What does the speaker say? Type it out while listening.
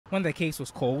When the case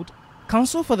was called,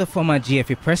 counsel for the former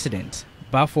GFA president,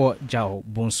 Bafo Jao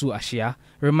Bonsu Ashia,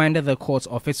 reminded the court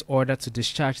of its order to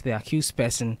discharge the accused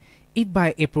person if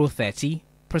by April 30,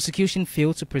 prosecution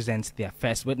failed to present their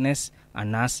first witness,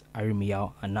 Anas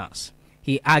Arimiao Anas.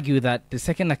 He argued that the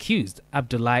second accused,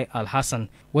 Abdullahi Al-Hassan,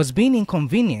 was being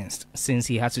inconvenienced since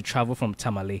he had to travel from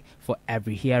Tamale for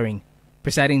every hearing.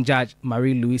 Presiding Judge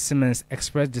Marie-Louise Simmons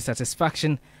expressed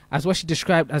dissatisfaction as what she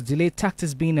described as delayed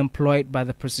tactics being employed by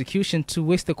the prosecution to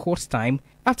waste the court's time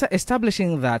after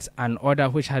establishing that an order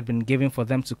which had been given for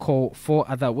them to call 4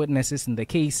 other witnesses in the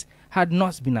case had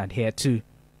not been adhered to.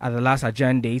 At the last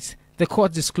adjourned date, the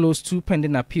court disclosed 2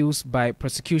 pending appeals by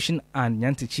prosecution and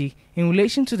Nyantichi in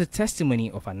relation to the testimony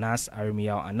of Anas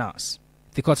Arimiao Anas.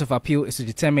 The Court of Appeal is to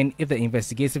determine if the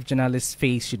investigative journalist's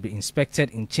face should be inspected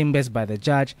in chambers by the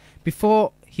judge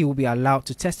before he will be allowed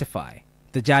to testify.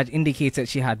 The judge indicated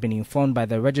she had been informed by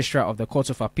the registrar of the Court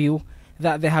of Appeal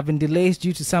that there have been delays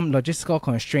due to some logistical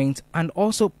constraints and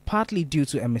also partly due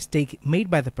to a mistake made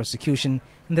by the prosecution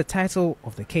in the title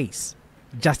of the case.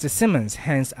 Justice Simmons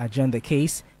hence adjourned the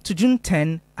case to June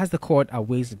 10 as the court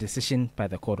awaits the decision by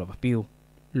the Court of Appeal.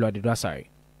 Lord Idwasari,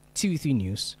 TV3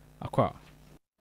 News, Accra.